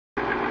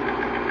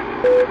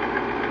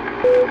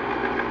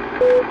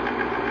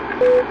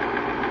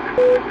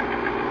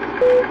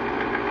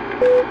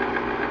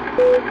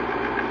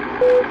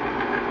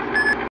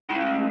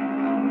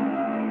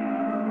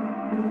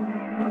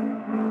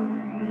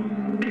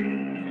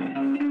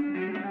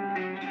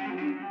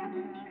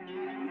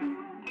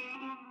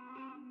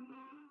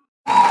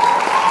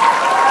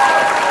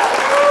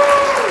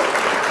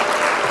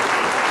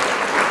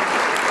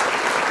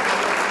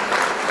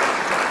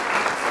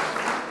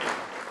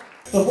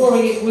Before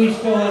we get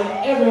Guiche going,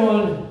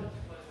 everyone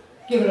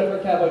give it up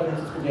for Cowboy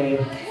Princess Brigade.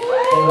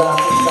 They rock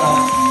this stuff.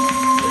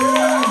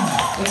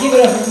 And give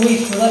it up for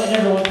Guiche for letting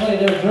everyone play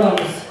their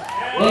drums.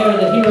 They are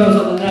the heroes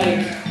of the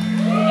night.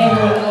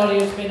 Everyone in the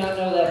audience may not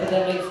know that, but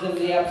that makes them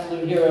the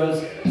absolute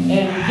heroes.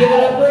 And give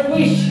it up for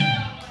Guiche.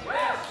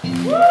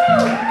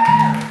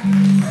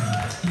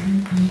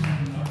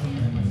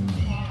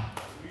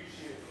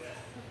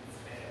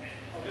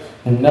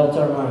 And melt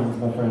our minds,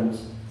 my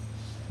friends.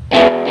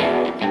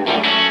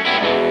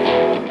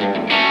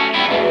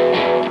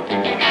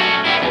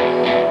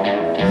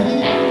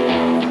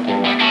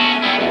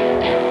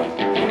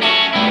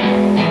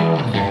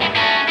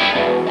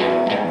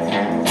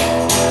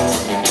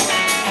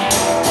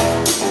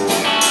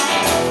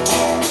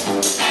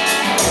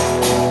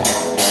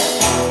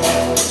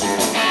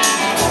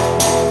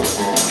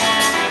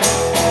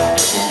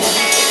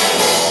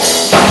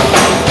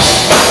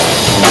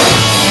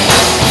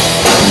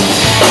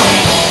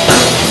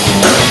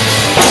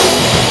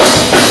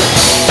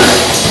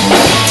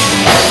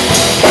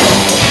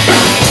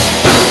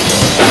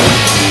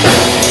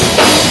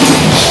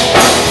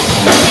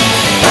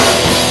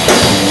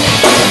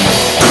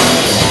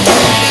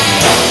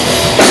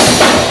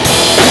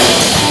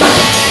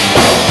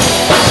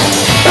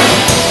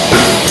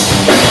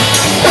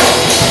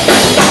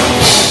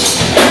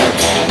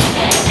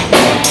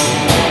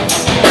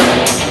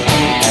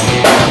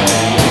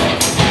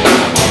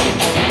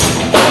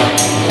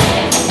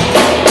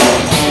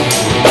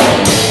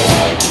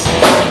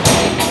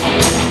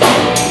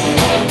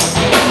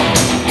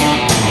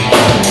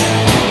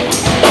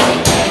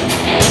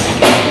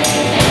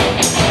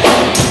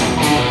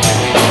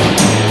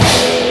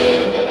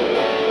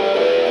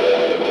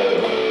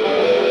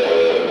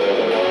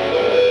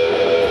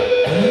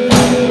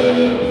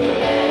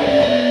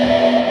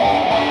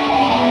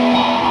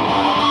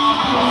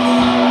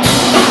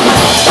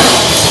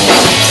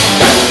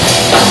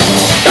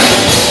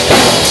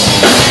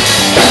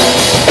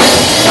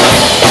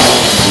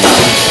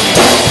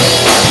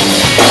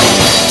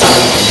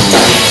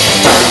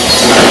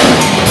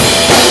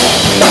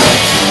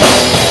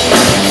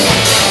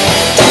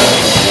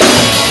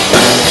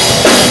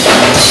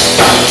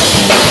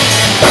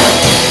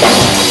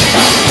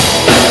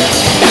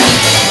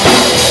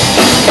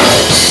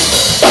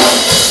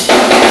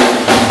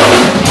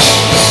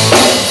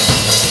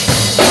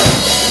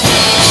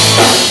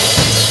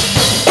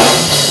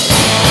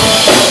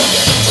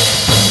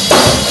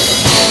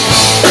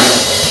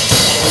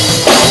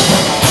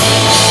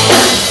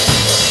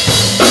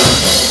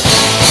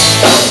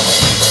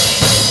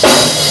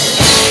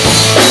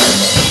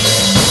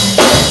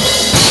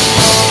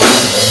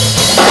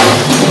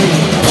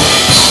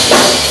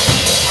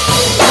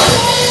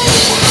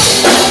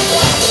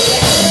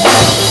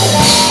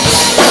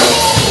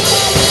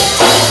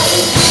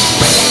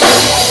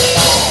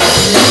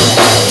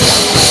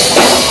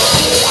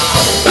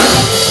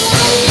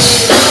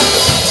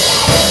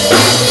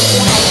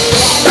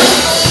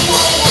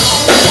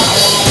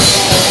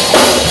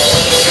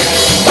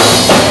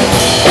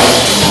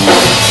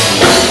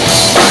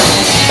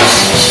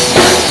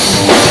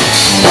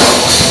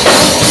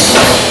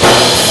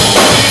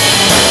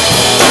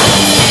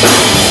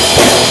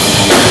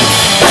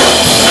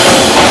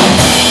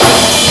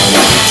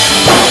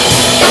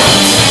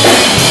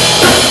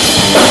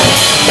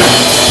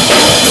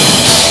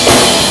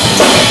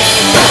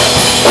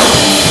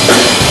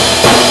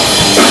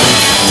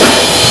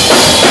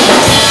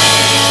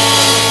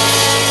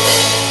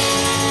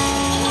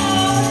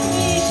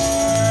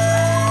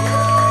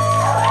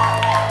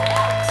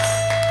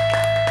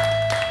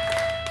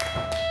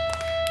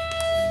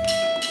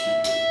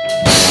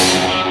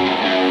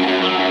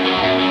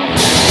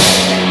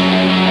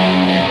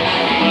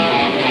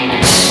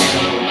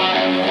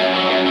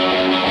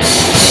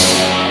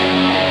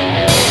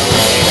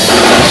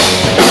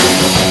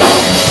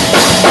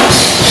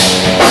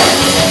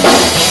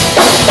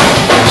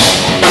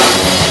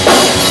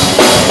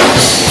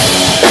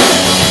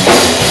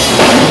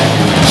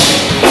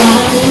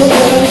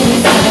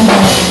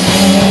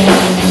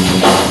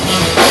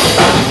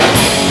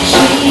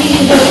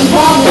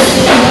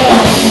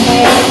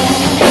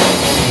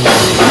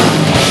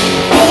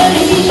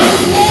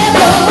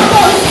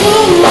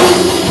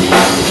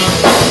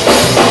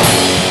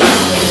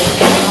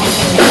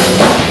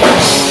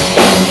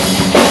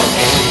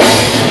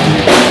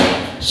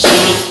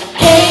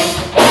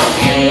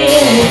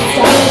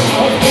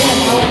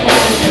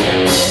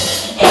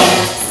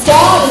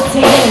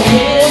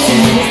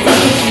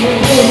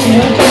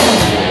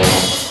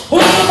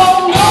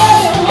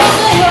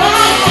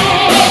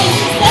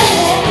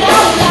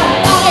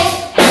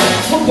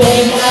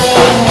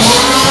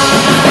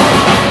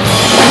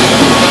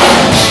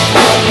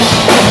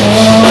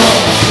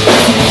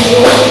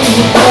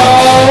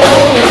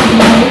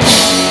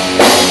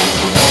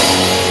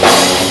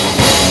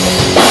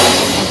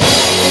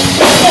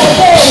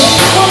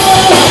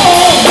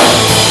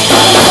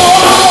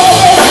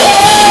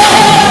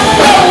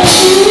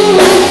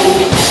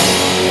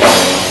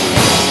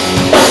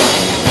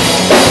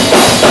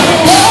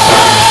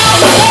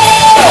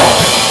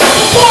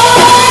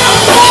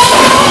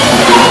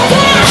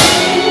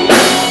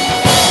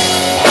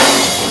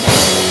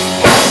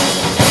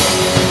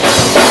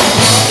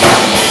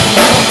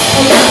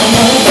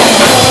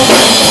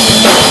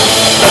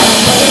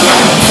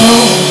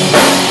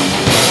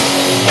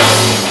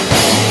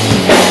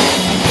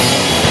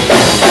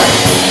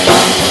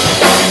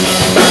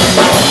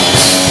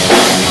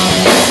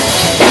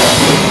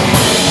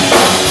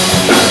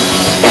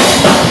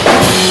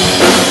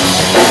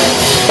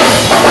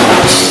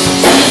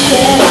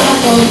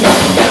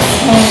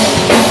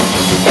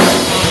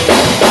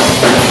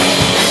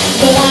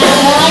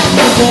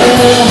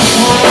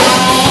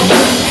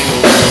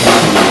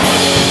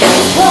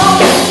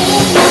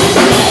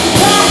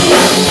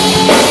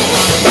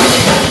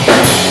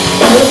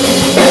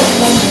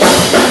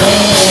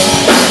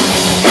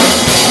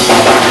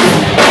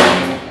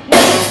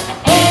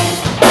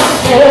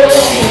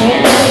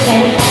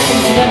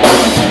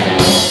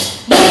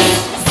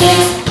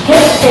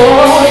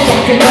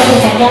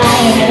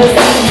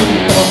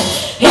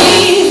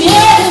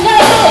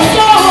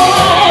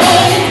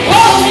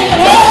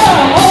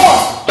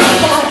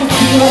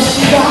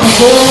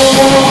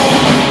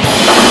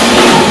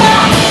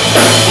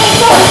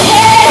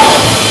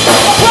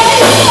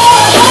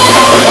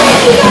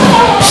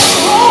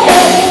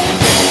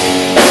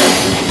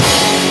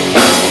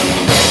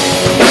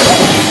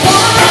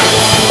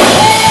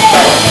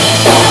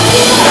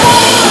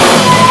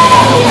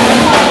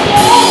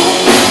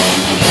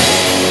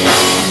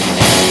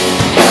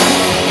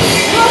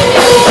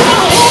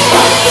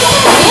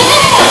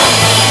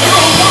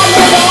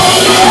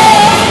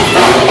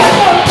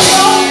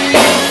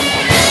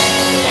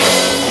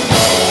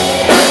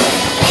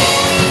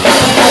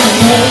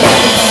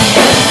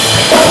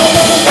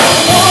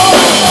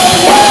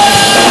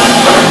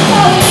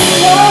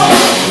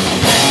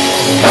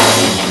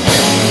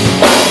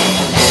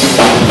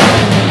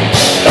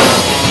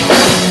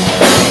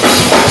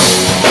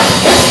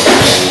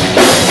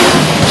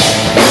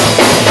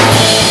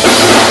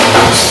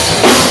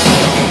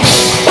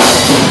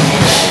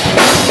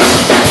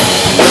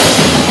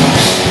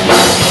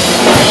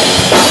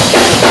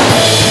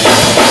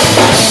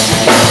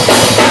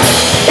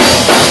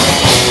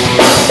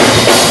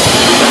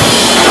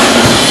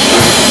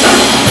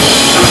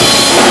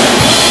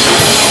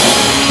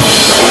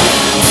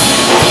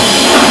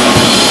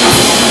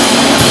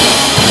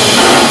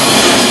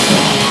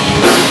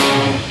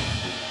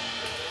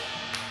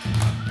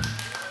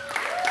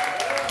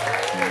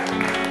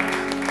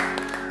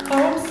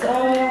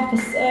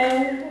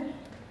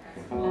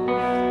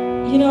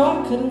 You know,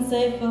 I couldn't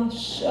say for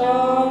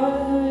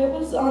sure. It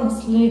was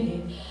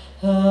honestly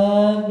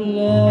a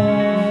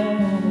blur.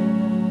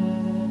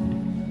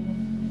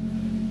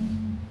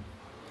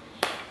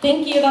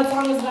 Thank you. That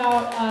song is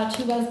about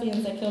two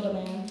lesbians that killed a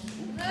man.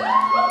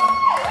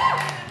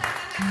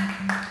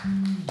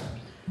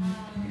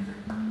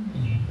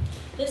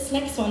 This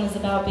next one is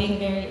about being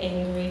very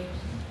angry.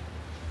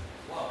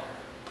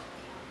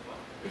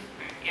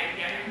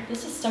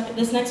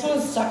 This next one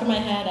is stuck in my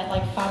head at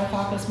like 5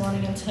 o'clock this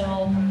morning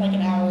until like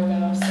an hour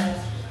ago, so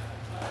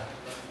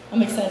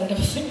I'm excited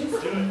to sing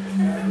this.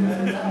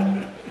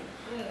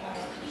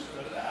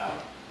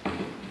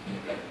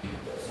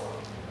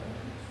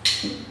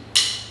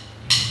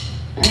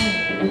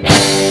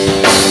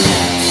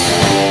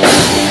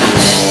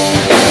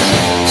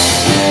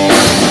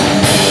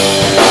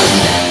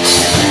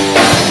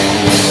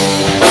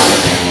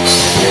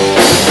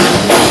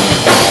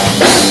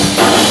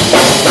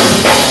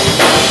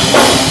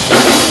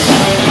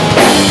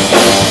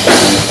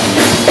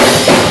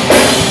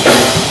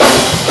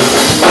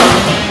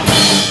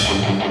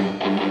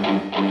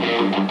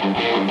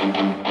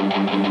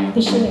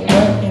 This shit ain't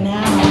working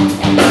out.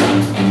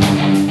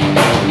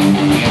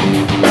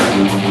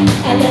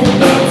 I let it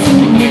get to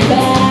me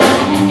back.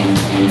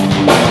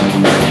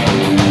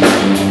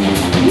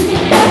 You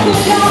can never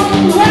come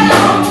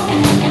around.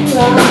 It's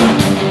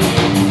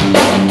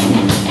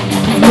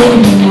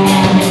making me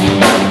mad.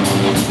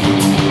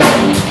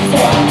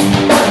 So,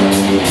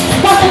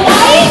 got the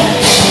light?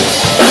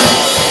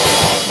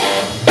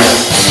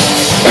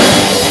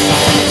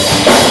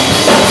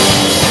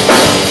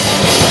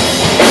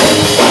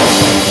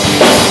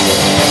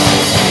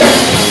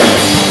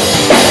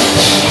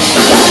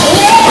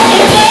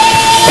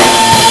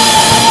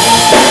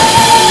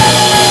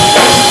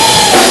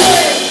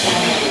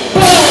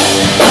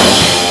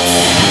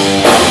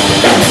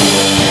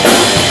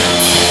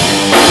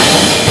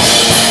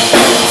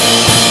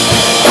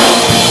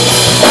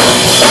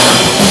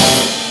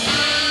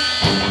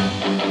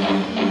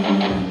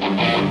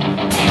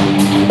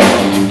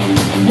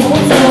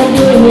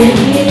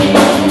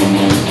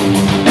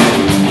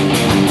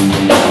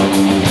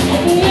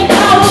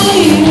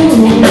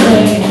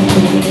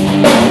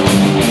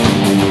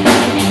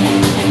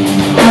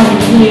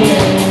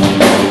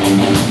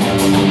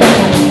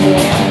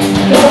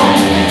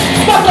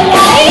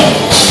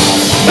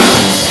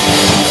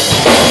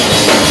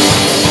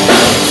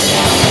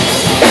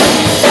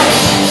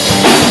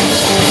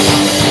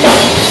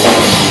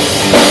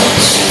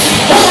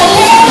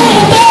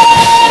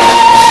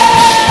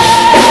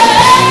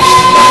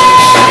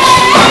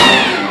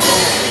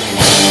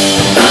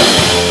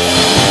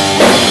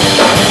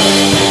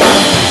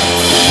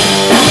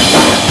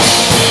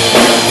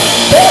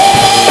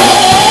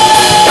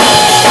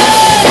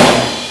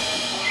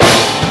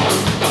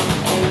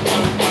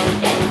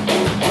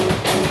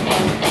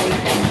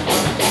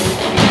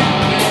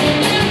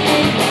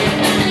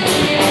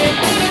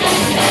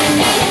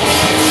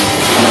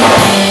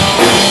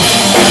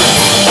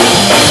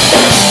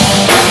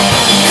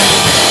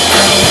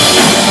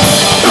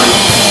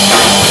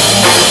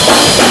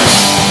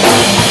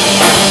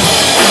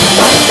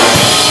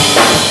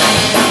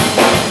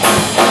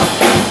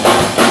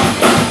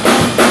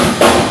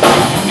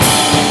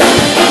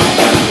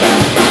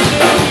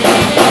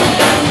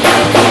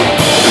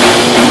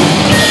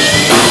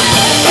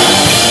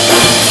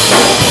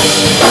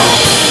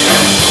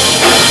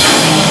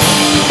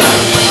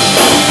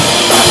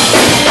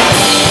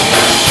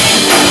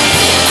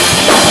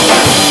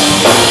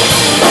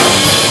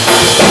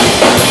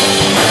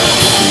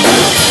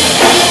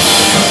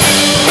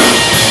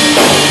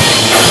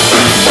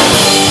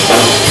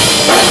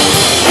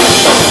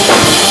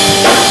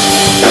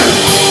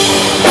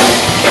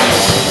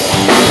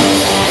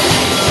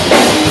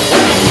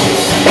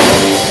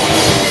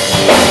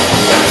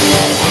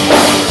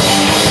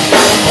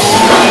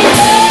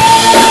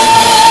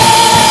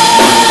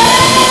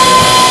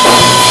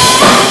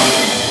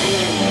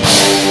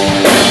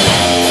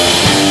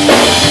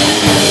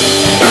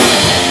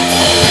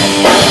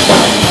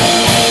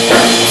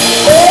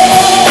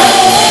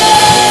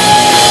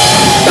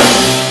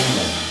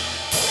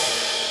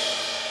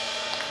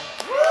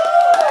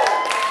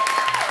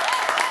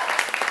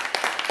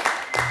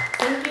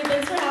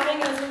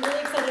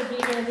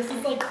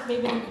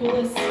 maybe the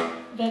coolest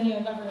venue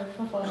I've ever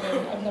performed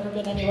in. I've never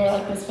been anywhere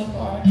like this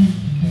before.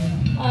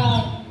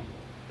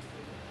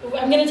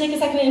 I'm going to take a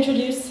second to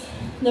introduce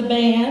the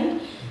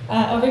band.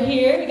 Over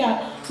here, we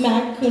got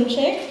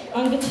Guiche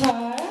on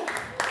guitar.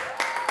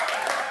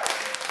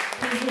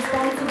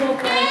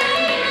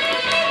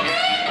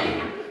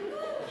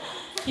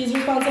 He's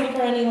responsible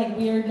for any like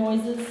weird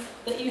noises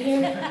that you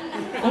hear.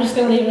 I'm just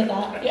gonna leave it at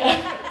that. Yeah.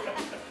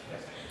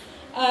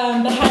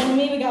 Behind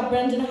me, we got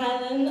Brent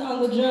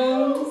on the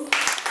drums.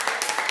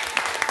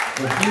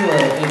 The hero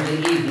of the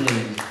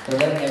evening for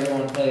letting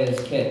everyone play his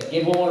kit.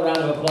 Give one more round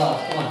of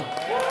applause. Come on.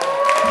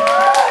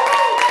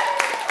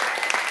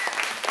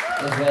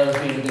 As well as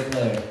being a good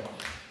player.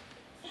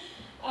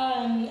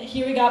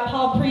 Here we got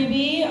Paul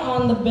Preby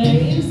on the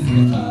bass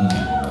guitar.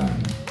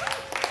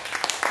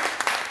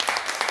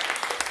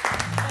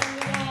 And we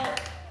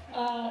got,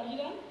 you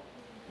done?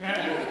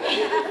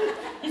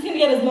 He's gonna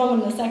get his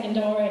moment in a second,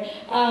 don't worry.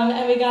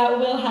 And we got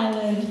Will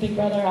Highland, big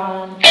brother,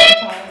 on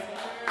guitar as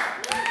well.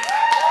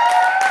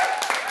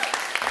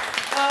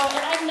 Oh,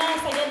 and I'm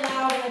Ness, I get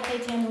loud and I play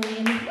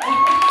tambourine.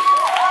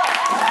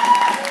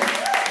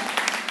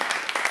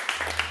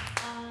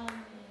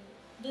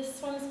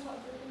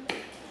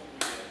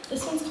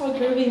 This one's called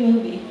Groovy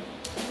Movie.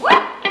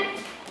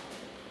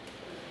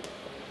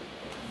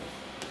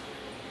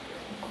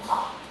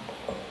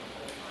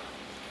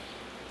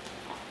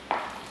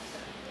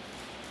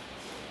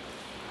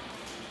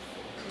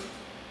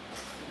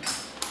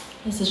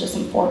 This is just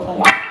some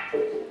foreplay.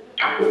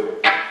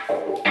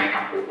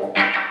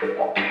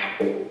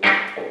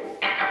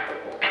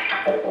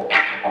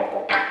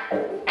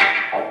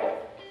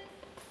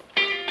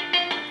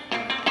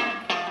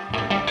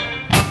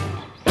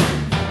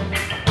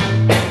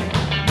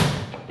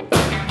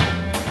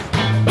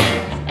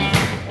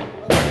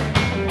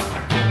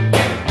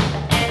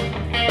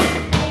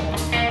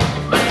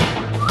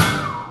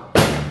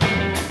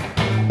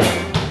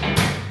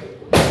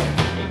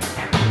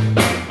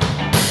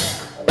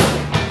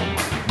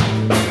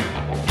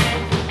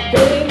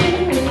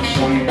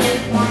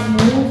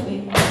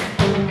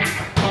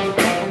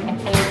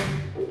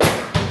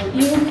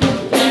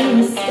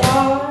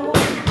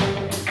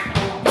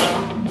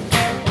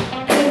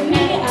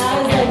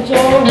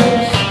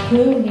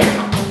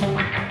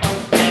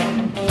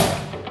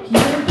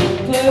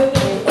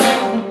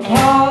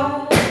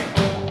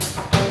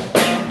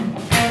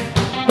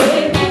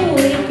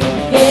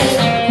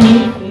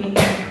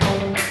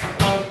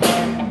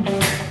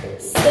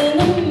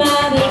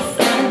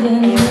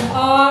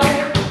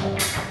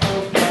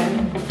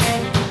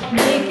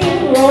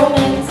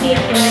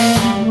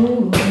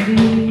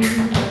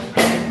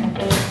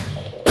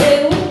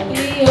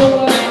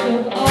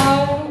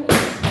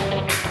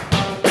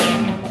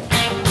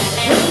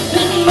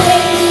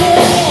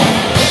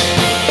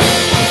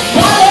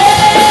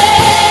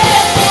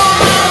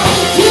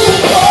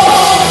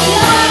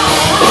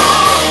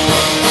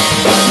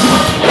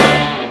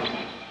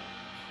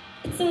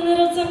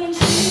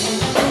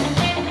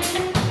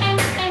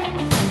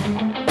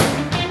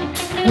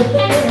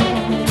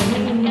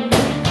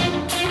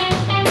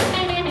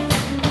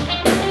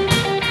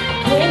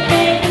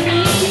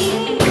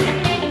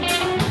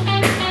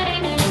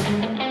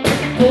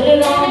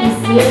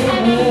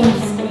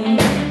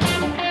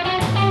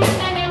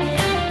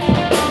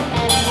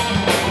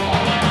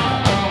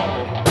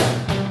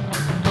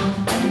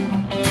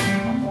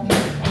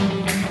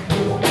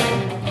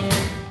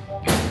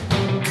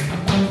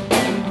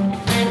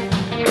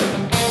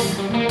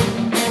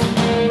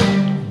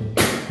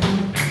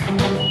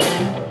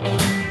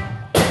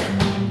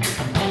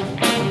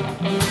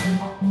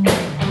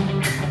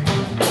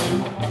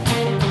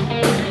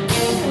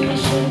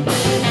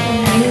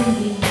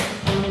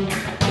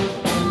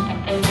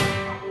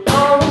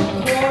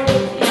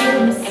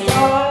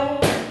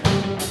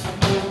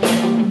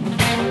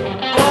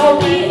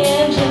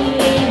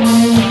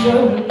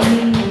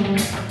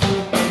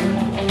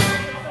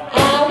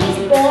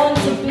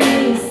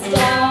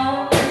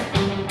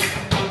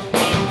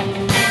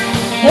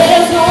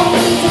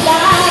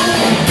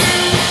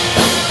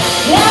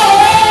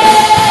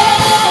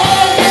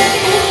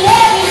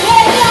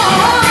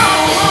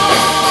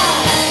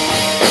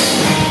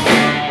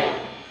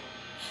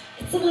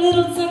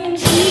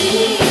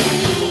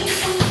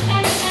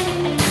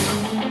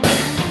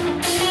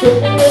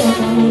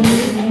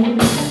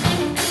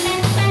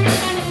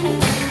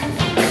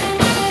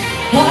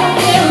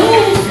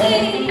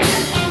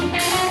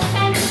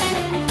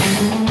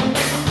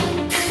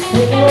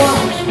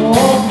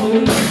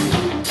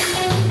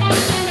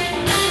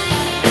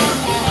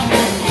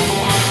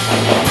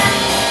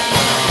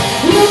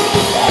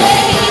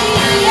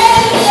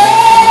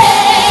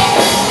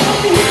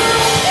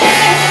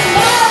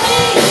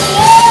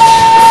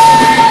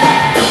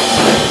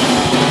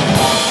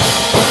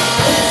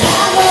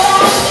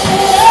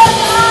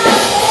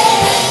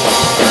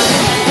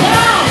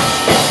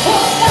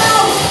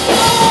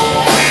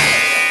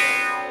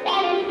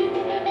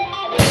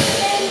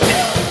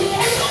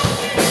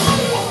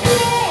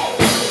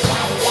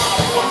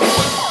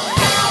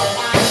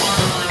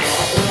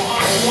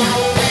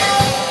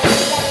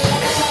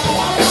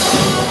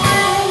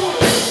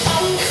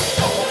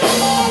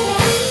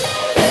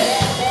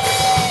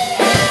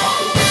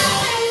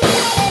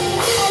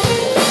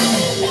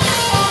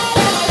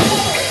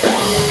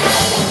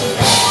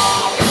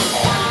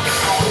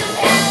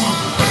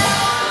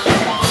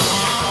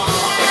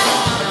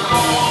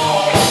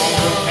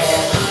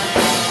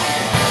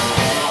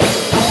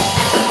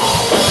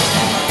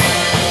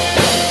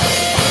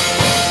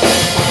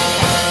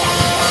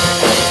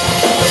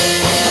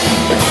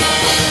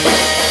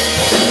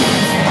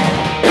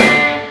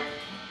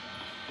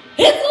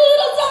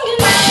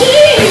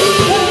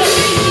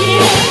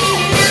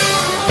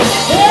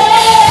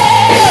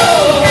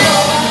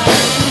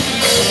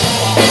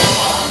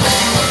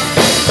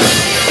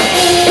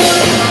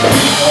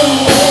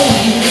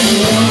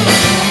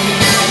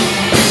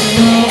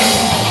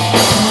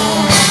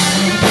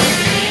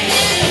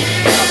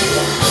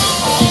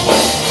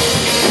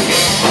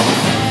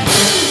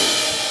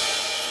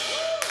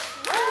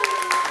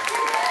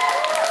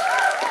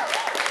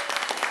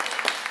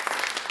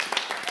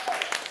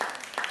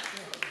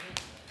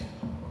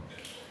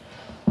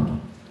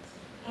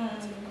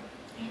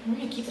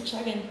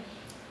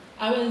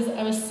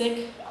 I was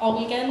sick all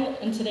weekend,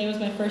 and today was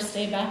my first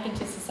day back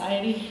into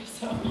society.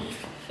 So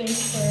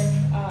thanks for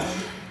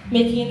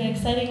making it an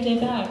exciting day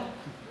back.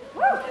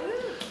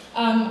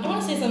 I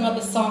want to say something about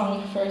this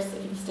song first,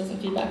 if this doesn't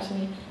feedback to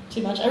me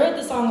too much. I wrote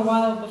this song a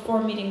while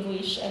before meeting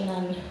Guiche, and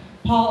then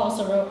Paul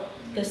also wrote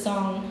this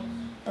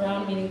song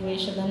around meeting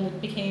Guiche, and then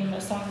it became a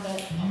song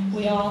that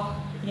we all,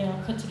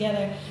 put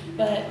together.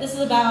 But this is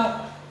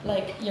about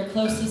like your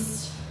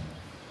closest,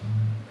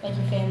 like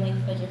your family,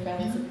 like your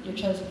friends, your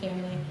chosen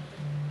family,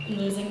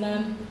 losing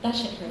them. That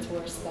shit hurts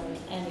worse than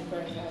any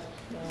breakup.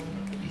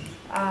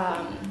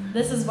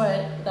 This is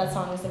what that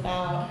song is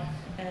about,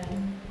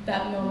 and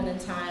that moment in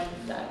time,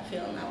 that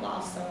feeling, that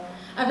loss. So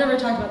I've never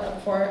talked about that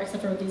before,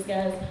 except for with these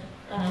guys.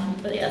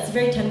 But yeah, it's a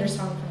very tender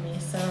song for me.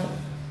 So.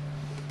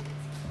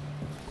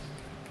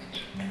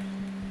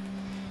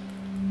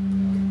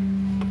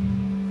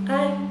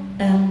 I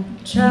am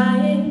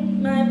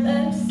trying my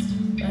best,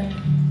 but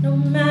no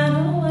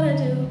matter what I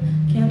do,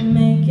 can't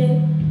make it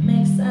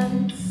make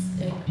sense.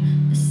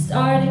 It's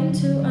starting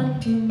to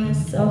undo my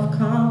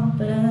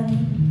self-confidence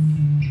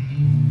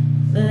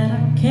that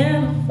I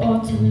can't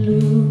afford to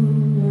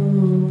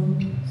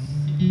lose.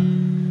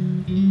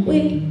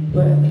 We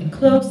were the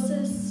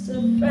closest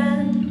of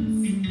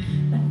friends.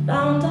 I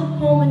found a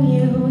home in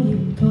you, you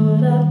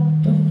put up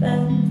a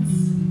fence.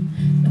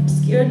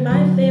 Obscured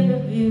my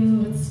favorite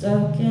view, it's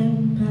stuck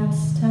in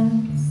past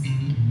tense.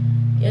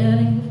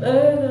 Getting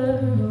further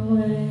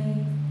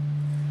away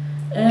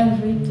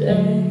every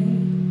day.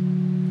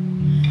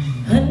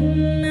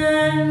 When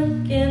I'm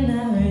looking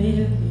at a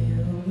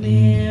rearview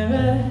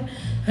mirror,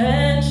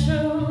 and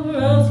true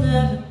roads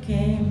never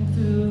came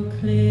through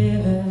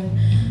clear.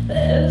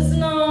 There's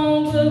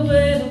no good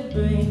way to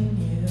bring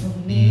you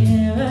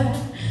nearer.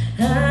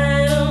 I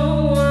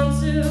don't want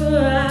to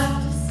have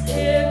to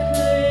steer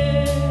clear.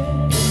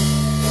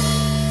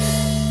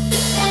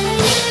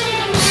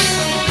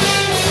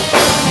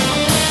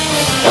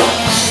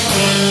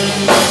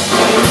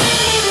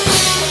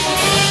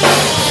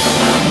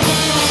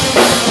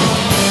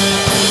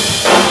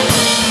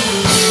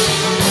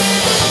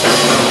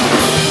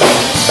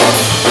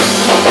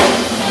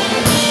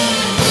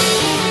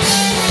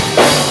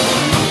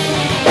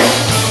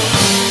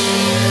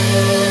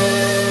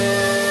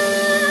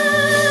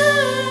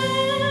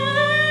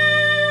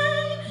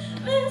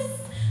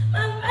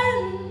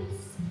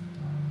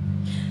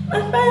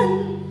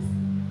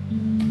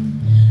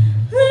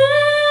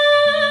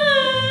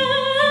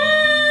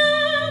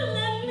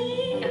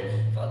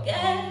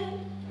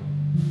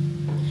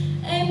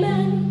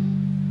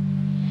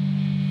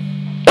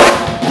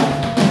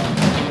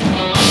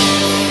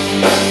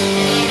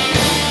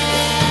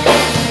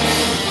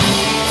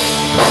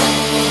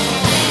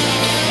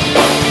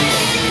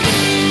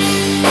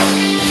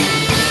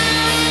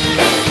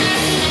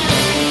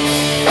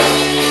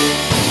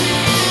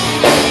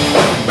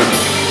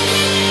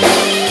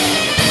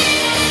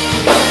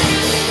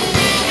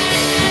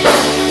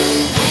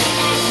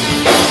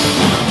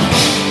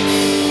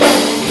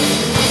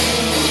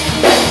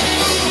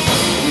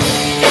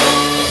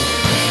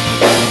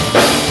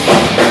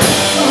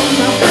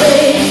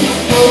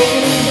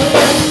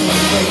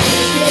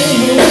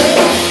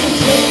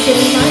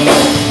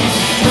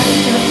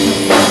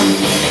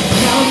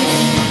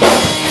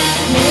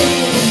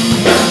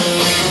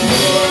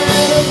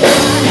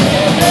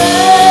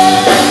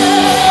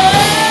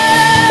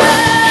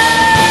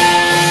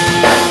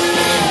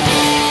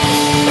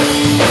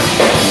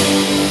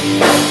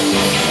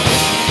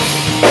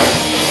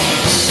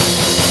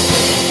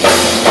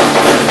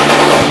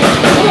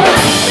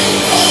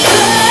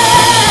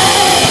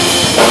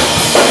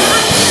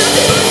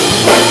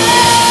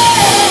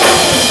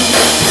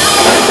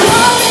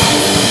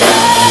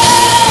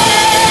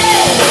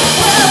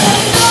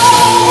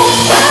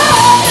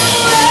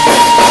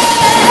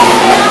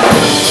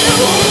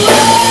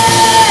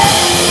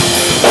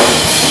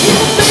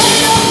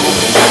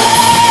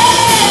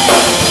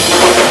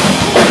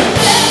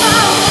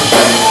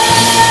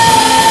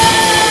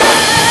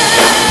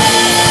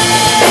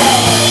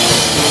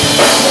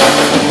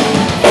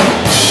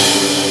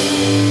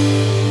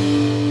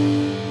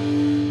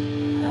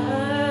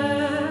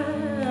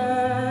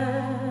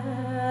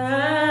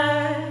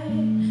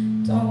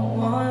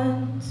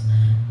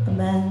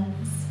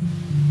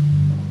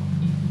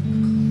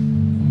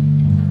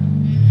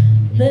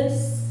 This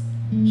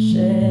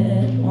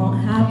shit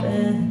won't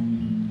happen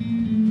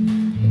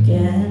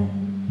again.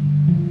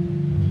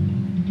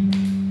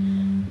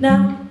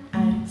 Now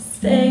I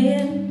stay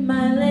in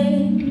my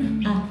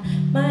lane at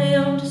my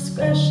own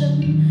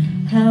discretion,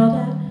 held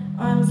at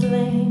arm's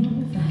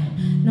length. I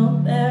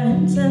know their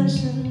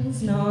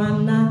intentions, no,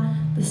 I'm not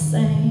the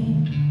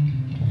same,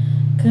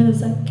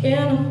 'cause I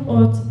can't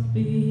afford to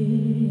be.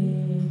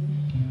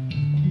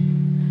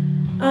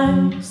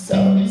 I'm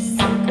so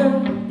sick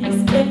of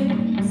these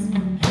games,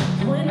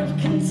 point of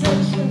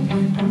contention.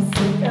 I'm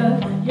sick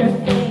of your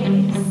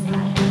face. I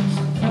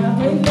should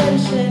probably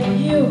mention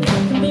you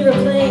can be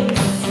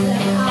replaced,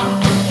 and I'll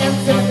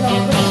answer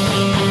your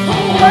question.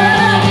 Oh, what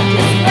a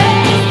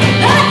disgrace!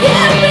 I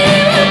can't be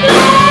replaced.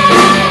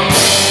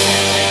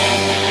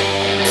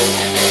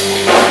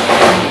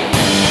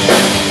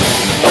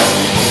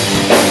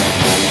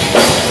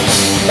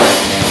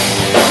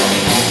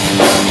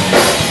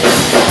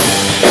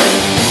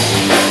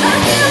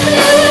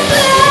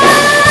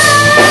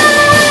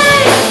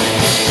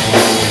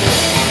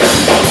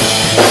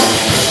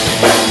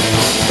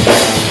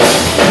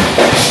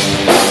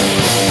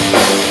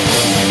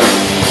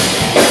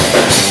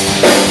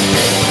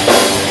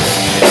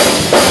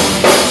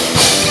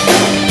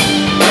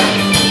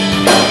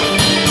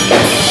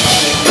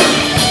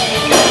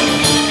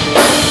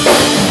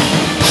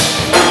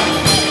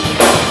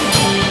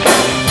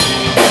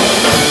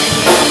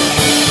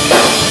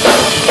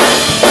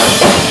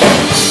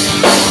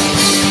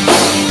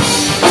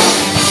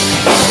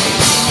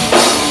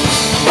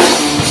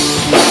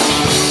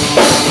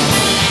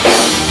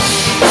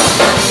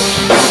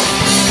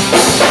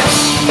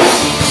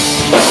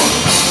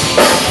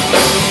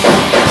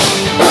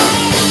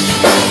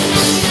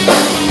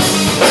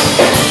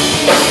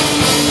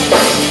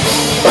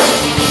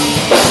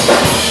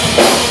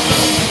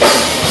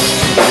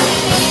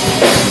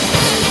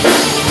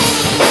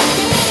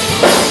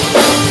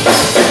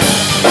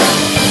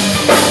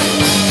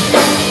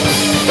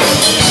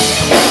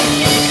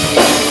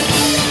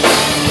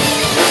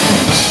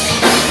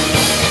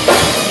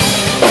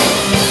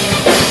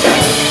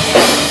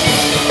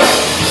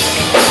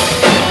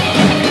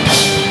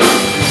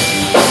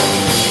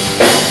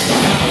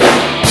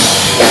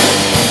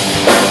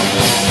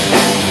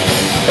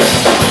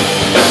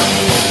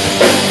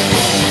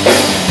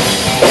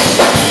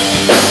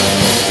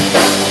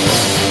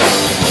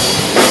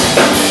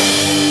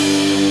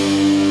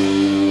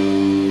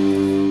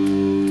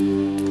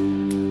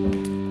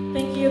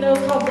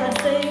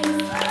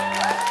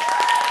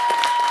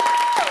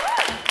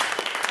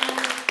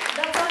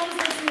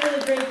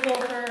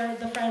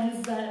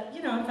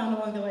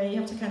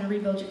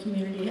 rebuild your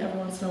community every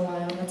once in a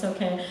while, and that's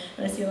okay.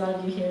 And I see a lot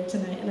of you here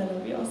tonight, and I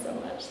love you all so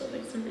much, so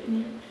thanks for being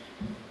here.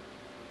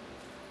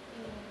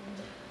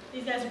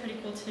 These guys are pretty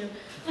cool too.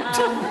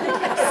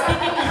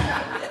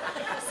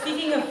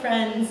 Speaking of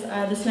friends,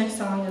 this next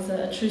song is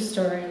a true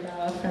story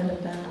about a friend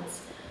of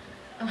Matt's.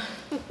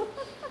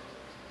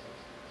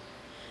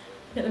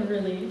 It had a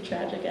really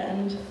tragic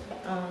end.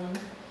 I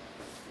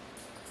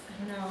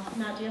don't know.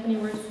 Matt, do you have any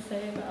words to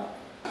say about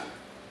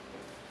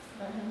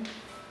him?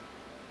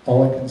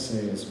 All I can say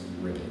is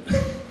ribbit.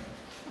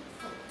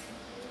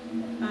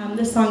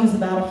 This song is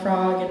about a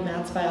frog in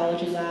Matt's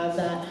biology lab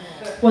that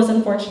was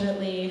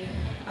unfortunately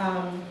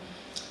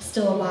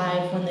still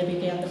alive when they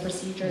began the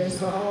procedures.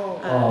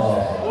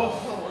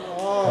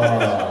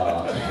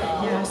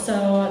 Yeah,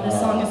 so this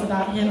song is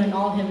about him and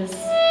all of his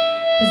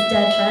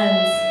dead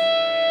friends.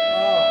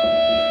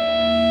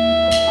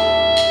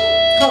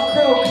 It's called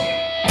Croak.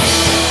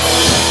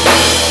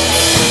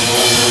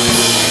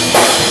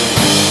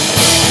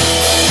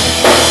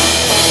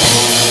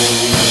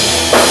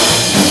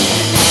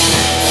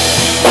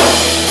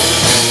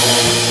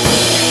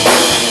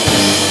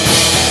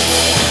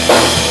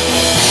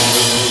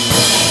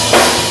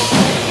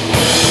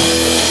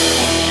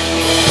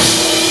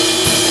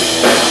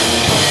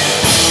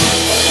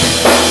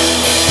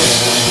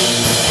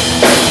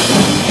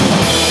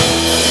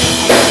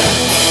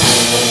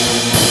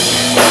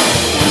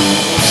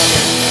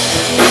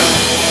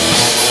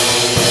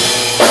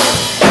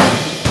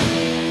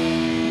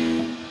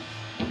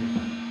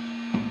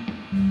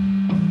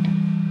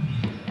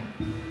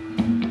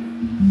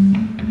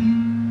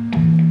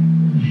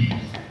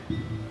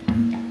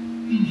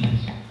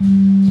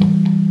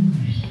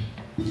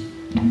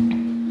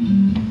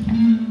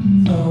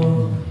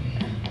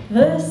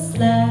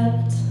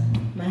 Overslept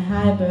my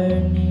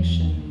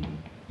hibernation,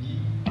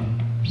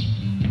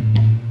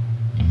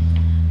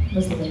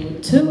 was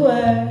late to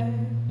work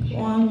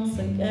once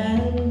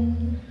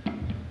again.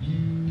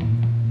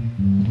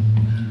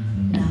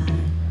 Not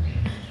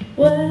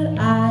what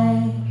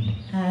I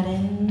had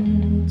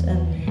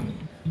intended.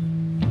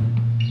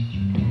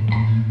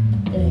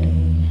 They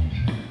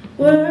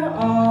were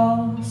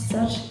all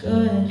such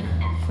good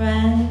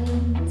friends.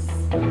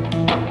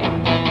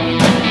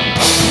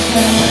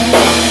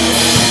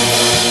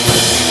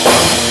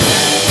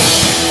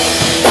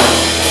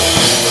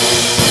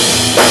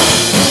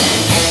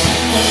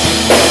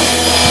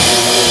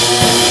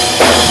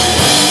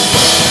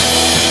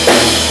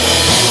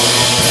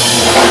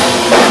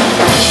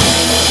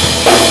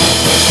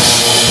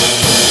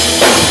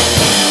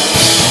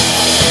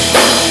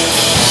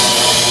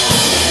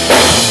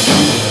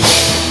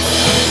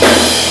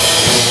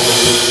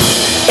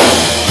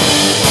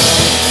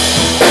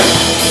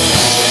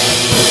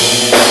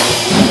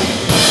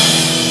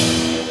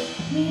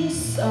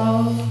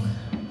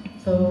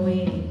 For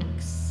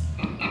weeks,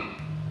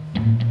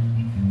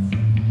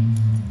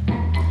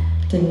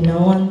 did no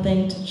one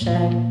think to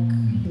check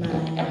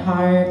my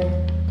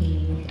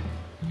heartbeat,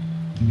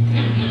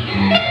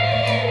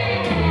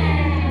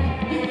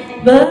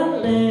 but a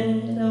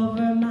lid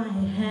over my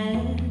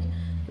head,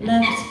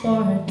 left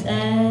for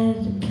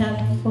dead,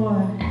 kept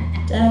for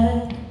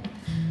dead,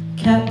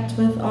 kept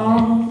with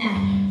all my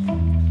head.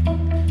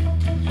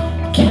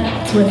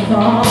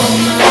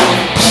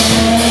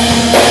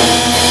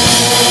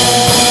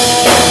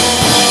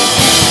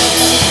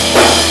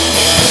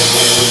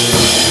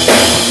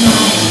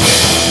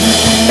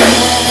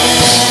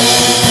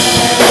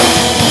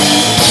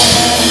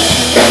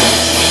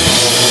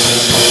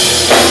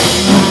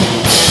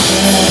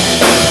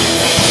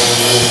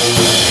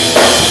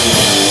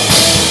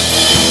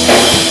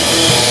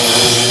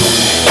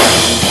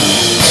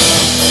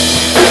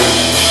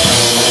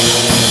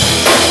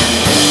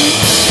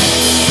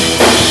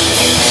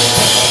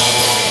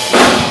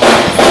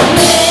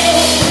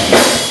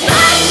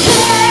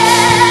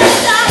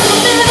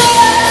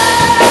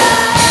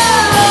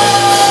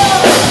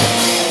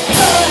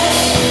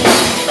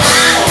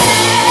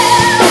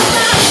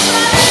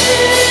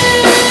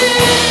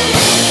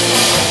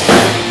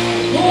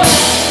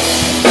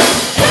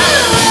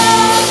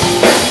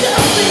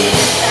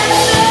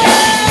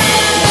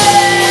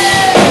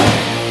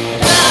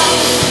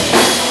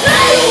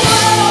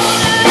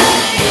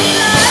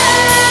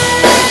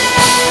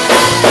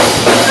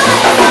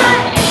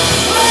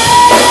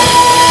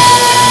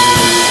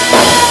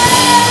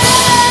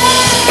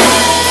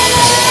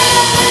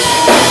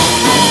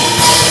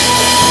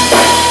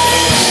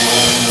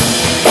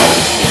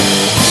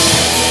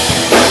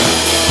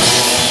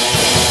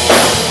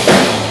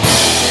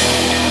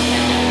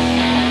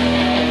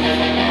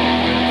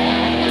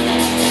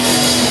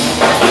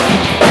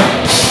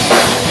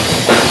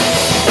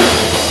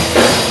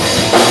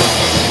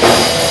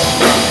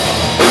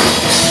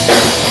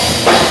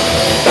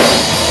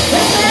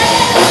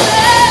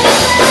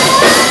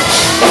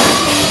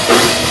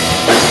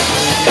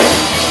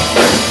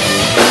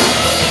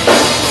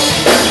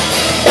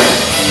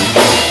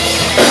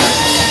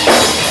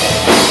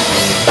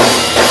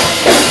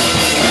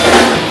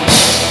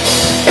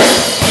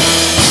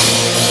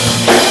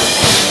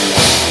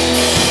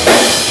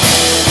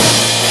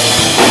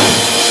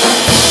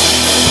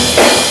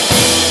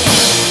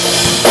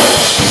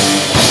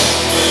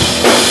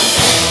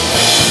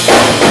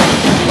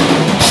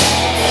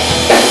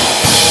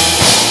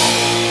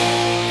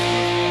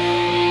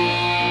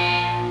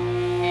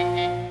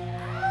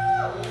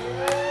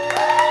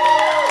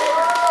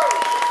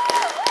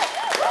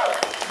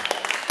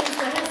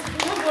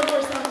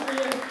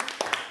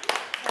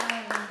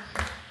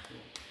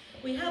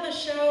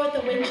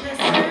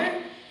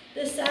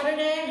 this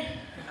Saturday,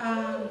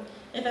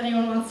 if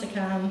anyone wants to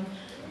come.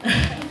 In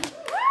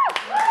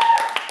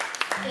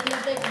the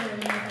big room in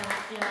the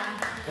back, yeah.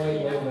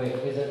 Wait.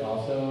 Is it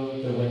also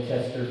the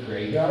Winchester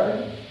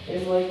Graveyard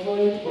in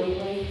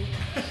Lakewood?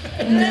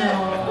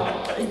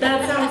 No.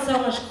 That sounds so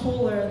much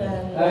cooler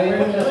than... I mean,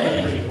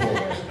 Winchester's pretty cool.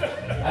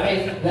 I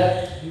mean,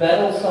 that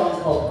metal song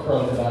called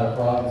Croak about a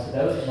frog, so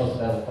that was the most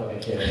metal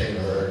fucking shit I've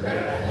ever heard.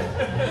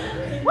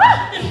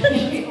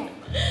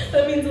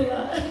 That means a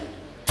lot.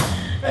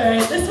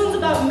 Alright, this one's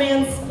about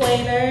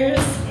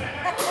mansplainers.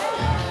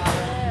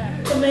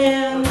 The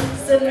man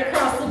sitting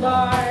across the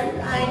bar,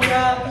 eyeing you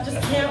up, he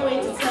just can't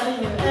wait to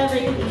tell you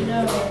everything he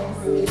knows.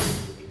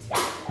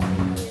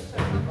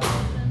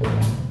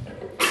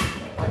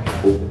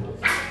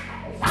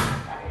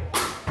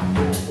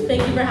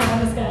 Thank you for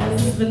having us, guys.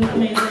 This has been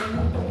amazing.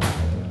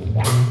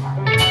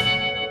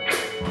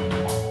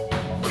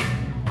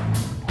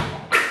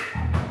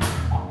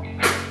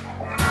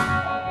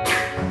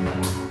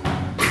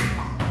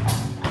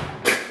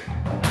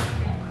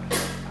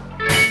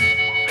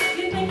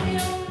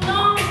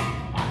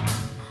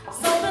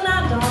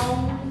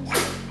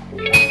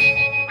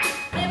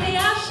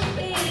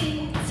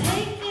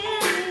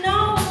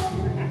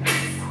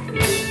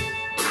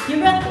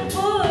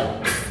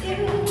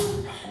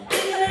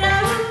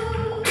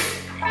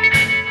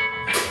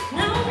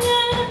 Now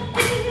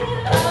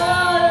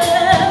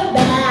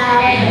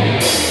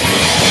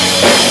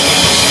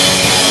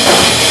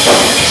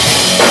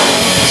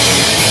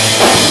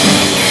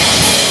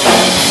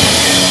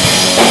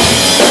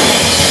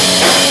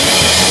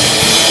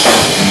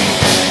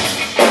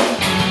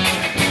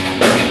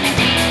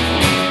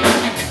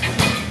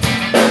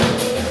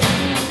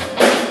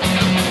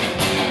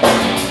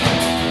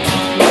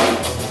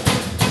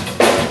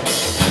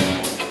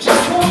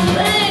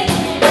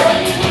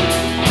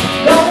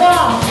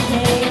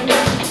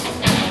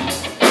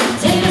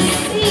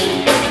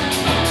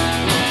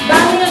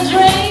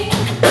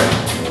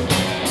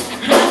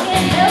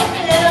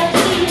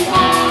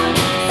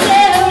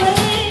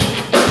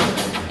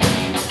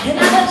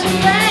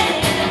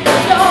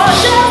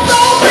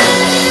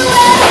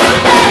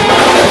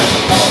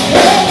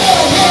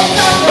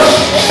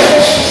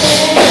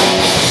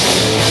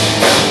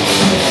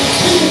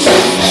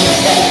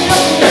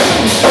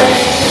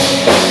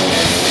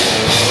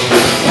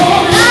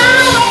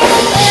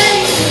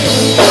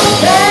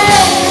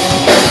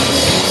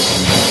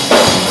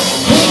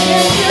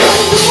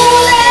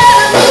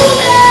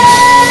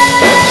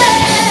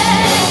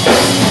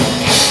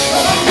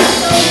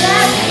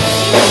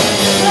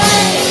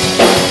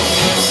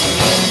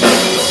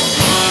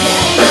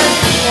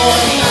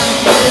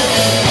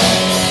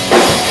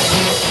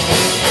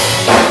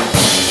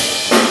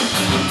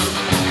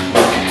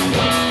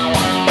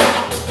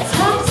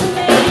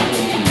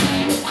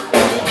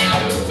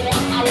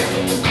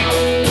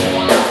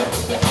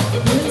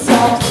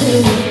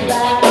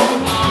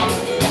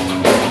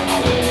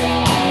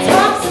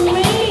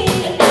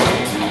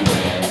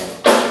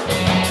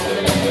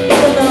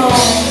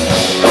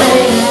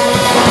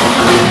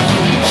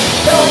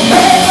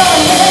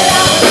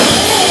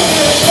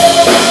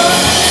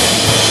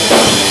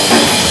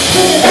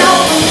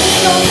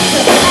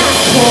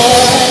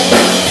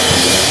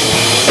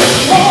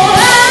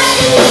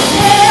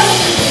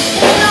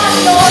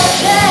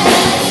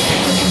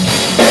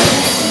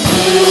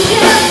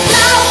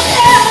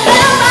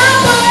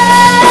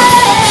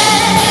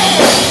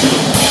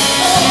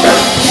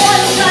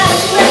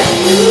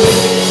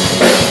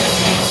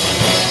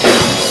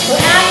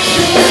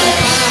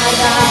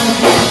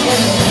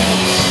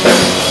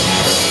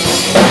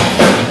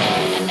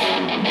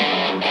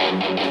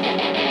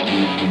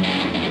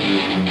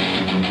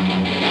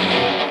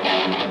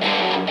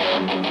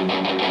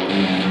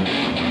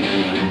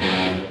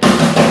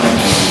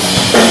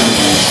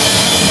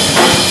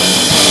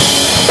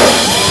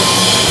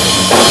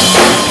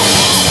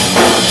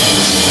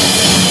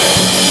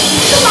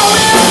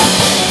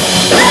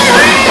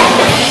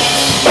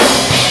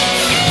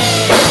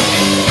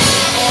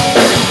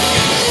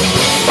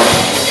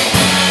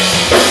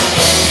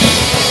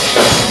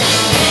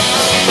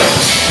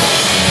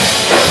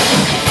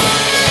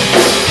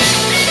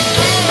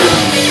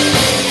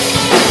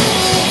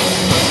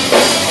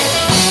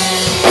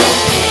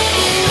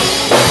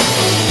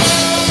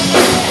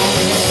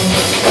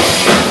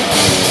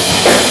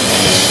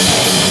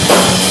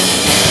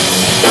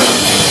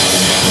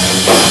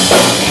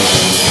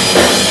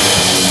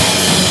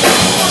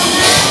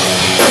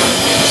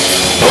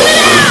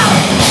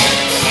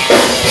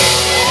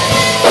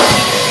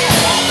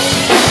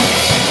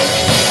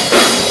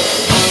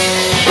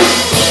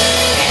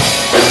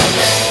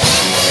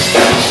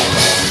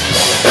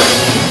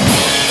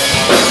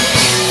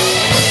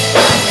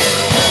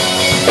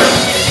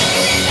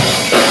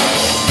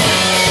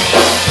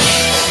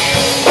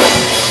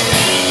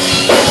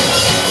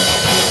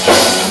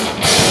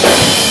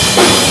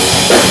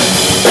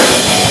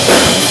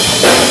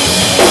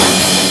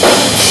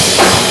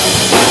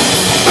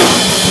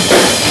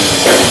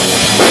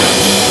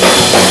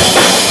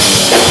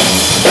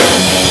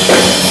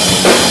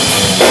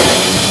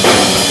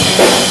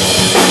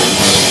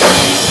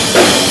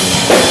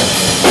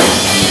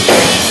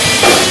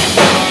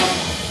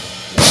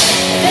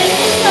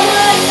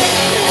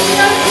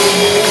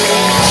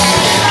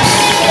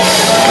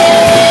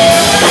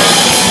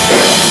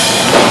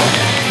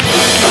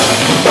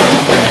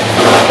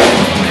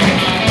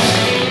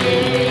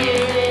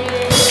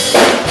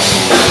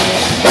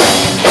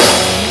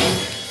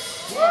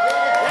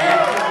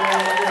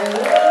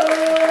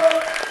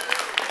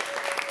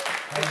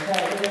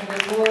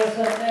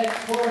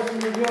chorus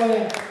and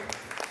enjoy